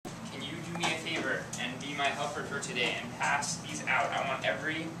my helper for today and pass these out. I want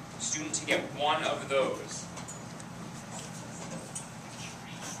every student to get one of those.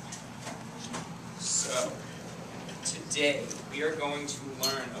 So, today we are going to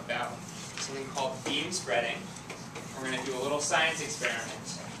learn about something called beam spreading. We're going to do a little science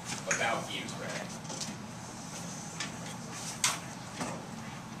experiment about beam spreading.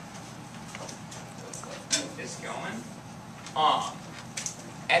 Let's get this going.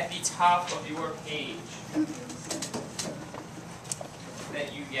 At the top of your page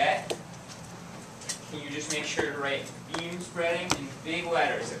that you get, can you just make sure to write beam spreading in big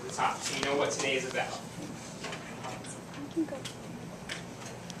letters at the top so you know what today is about?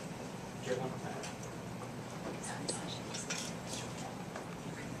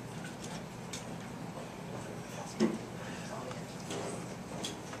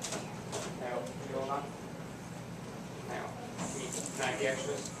 Can I the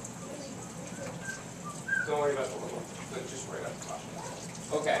extras? Don't worry about the little, just worry about the caution.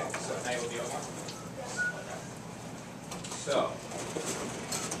 Okay, so now you'll be on one. So,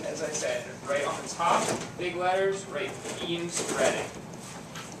 as I said, right on the top, big letters, write beam spreading.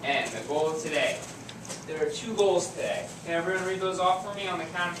 And the goal of today, there are 2 goals today. Can everyone read those off for me on the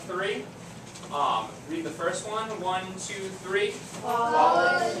count of 3? Read the first one. 1, 2, 3.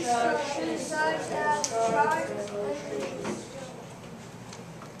 Follow instructions such as charts.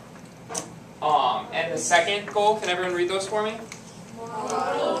 And the second goal, can everyone read those for me?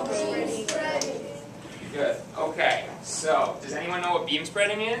 Good. Okay. So, does anyone know what beam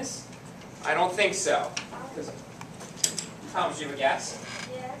spreading is? I don't think so. Tom, do you have a guess?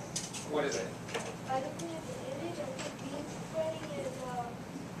 Yes. What is it? By looking at the image, I think beam spreading is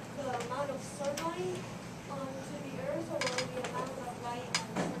the amount of sunlight onto the earth, or the amount of light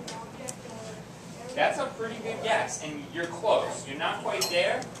on an object or area. That's a pretty good guess, and you're close. You're not quite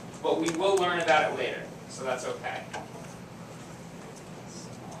there, but we will learn about it later, so that's okay.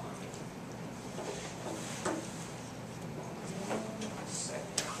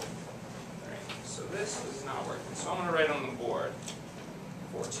 Alright, so this is not working, so I'm going to write on the board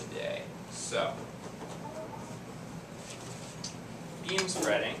for today. So, beam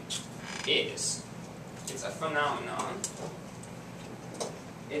spreading it's a phenomenon.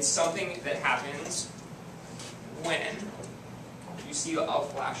 It's something that happens when you see a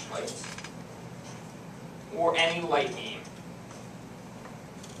flashlight or any light beam.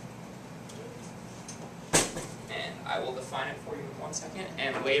 And I will define it for you in 1 second.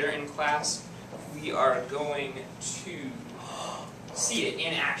 And later in class, we are going to see it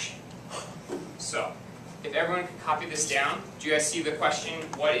in action. So, if everyone could copy this down, do you guys see the question,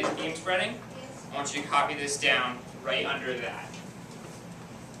 what is beam spreading? Yes. I want you to copy this down right under that.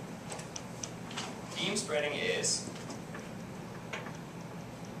 Beam spreading is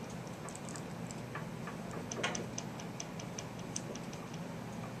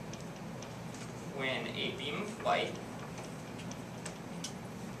when a beam of light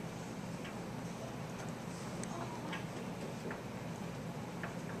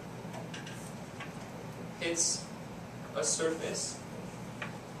hits a surface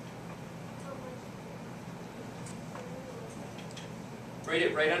write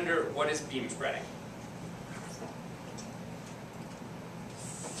it right under what is beam spreading.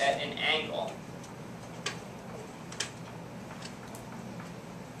 At an angle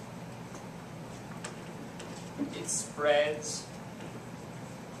it spreads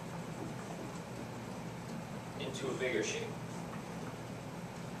into a bigger shape.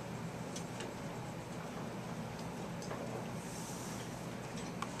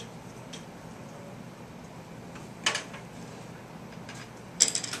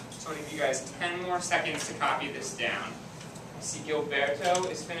 So I'm going to give you guys 10 more seconds to copy this down. I see Gilberto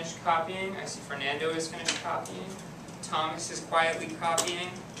is finished copying. I see Fernando is finished copying. Thomas is quietly copying.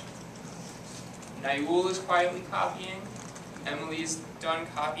 Nayul is quietly copying. Emily is done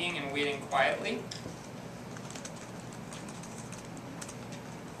copying and waiting quietly.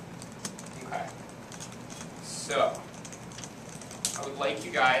 Okay. So, I would like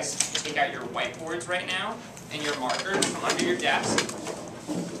you guys to take out your whiteboards right now and your markers from under your desk.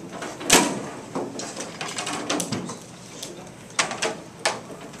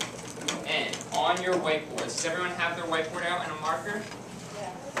 And on your whiteboards, does everyone have their whiteboard out and a marker?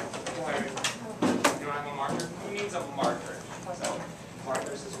 Yeah. You don't have a marker? Who needs a marker? So,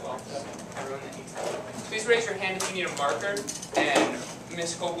 markers as well. Everyone that needs that. Please raise your hand if you need a marker, and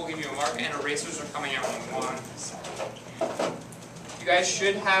Miss Hope will give you a marker, and erasers are coming out in 1 second. You guys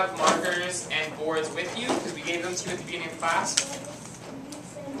should have markers and boards with you, because we gave them to you at the beginning of class.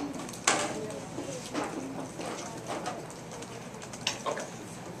 Okay.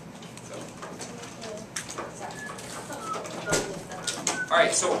 So,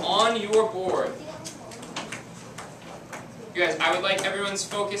 Alright, so on your board, you guys, I would like everyone's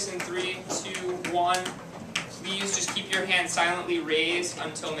focus in 3, 2, 1. Please just keep your hand silently raised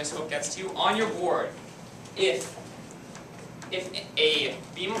until Miss Hope gets to you. On your board, if a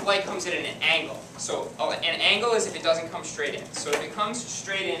beam of light comes in at an angle, so an angle is if it doesn't come straight in. So if it comes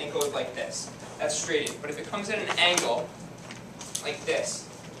straight in, it goes like this. That's straight in. But if it comes in at an angle, like this,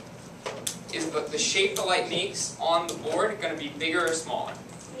 is the shape the light makes on the board going to be bigger or smaller?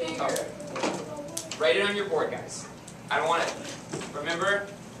 Bigger. Write it on your board, guys. I don't want to, remember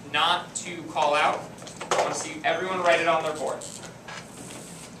not to call out. I want to see everyone write it on their board.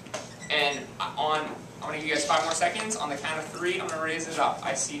 And I'm going to give you guys 5 more seconds. On the count of 3, I'm going to raise it up.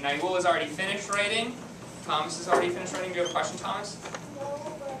 I see Naul has already finished writing. Thomas has already finished writing. Do you have a question, Thomas? No,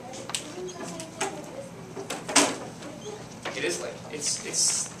 but isn't the same thing as this? It is like,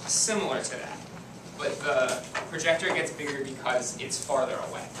 it's similar to that. But the projector gets bigger because it's farther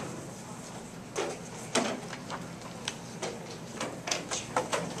away.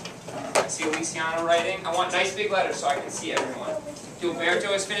 I see Feliciano writing. I want nice big letters so I can see everyone.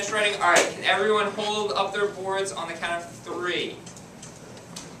 Gilberto has finished writing. Alright, can everyone hold up their boards on the count of 3?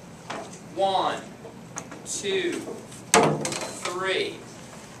 1, 2, 3.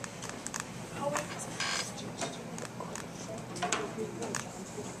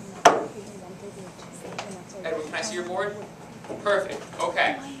 Edwin, can I see your board? Perfect.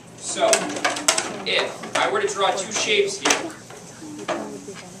 Okay. So, if I were to draw 2 shapes here,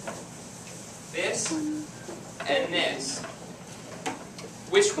 this and this,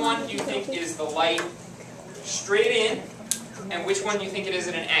 which one do you think is the light straight in, and which one do you think it is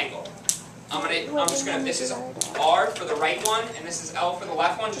at an angle? This is R for the right one, and this is L for the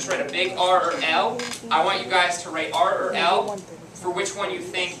left one. Just write a big R or L. I want you guys to write R or L for which one you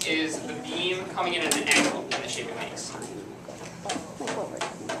think is the beam coming in at an angle and the shape it makes.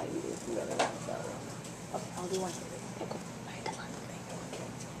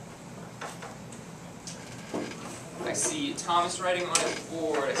 I see Thomas writing on his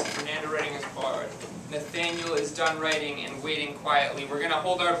board. I see Fernando writing his board. Nathaniel is done writing and waiting quietly. We're going to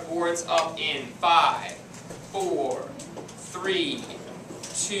hold our boards up in 5, 4, 3,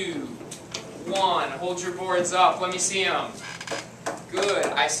 2, 1. Hold your boards up. Let me see them. Good.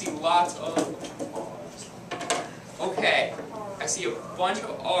 I see lots of R's. Okay. I see a bunch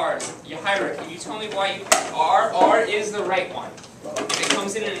of R's. Yahira, can you tell me why you R? R is the right one. If it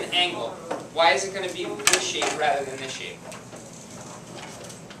comes in at an angle, why is it going to be this shape rather than this shape?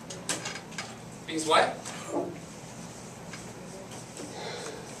 Because what?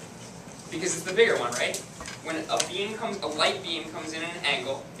 Because it's the bigger one, right? When a light beam comes in at an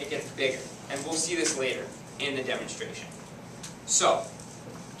angle, it gets bigger. And we'll see this later in the demonstration. So,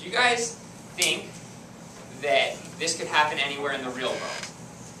 do you guys think that this could happen anywhere in the real world?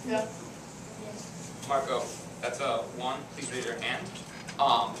 Yeah. Marco, that's a 1. Please raise your hand.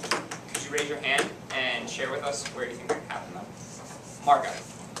 Could you raise your hand and share with us where you think that could happen though? Marco.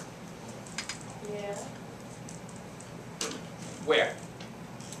 Yeah. Where?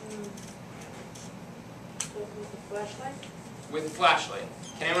 With the flashlight? With a flashlight.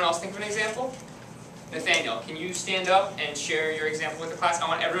 Can anyone else think of an example? Nathaniel, can you stand up and share your example with the class? I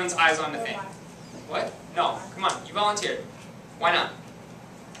want everyone's eyes on Nathaniel. What? No, come on, you volunteered. Why not?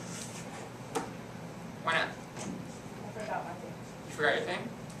 Why not? I forgot my thing. You forgot your thing?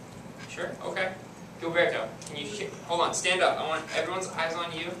 Sure? Okay. Gilberto, can you hold on, stand up. I want everyone's eyes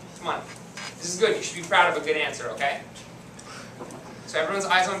on you. Come on. This is good. You should be proud of a good answer, okay? So everyone's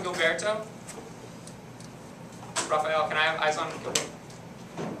eyes on Gilberto. Raphael, can I have eyes on Gilberto?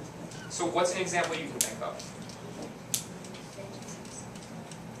 So what's an example you can think of?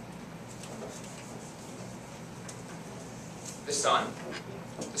 The sun.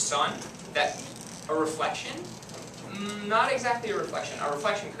 The sun? A reflection? Not exactly a reflection. A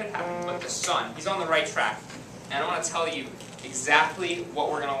reflection could happen, but the sun, he's on the right track. And I want to tell you exactly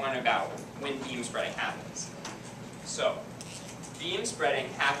what we're going to learn about when beam spreading happens. So, beam spreading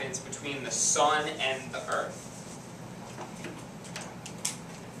happens between the sun and the earth.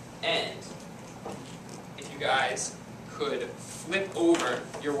 And if you guys could flip over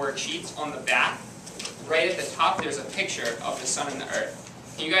your worksheets on the back, right at the top there's a picture of the sun and the earth.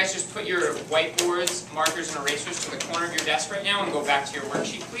 Can you guys just put your whiteboards, markers, and erasers to the corner of your desk right now and go back to your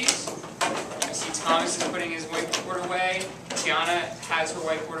worksheet, please? I see Thomas is putting his whiteboard away. Tiana has her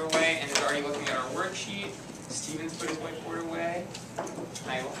whiteboard away and is already looking at our worksheet. Steven's put his whiteboard away.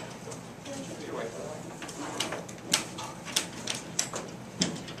 Niall, put your whiteboard away.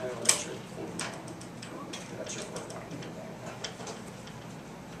 That's your board.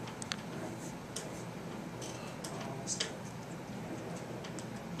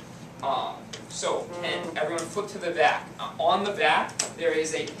 So, and everyone flip to the back. On the back, there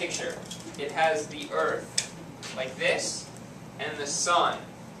is a picture. It has the Earth, like this, and the sun,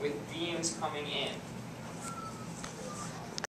 with beams coming in.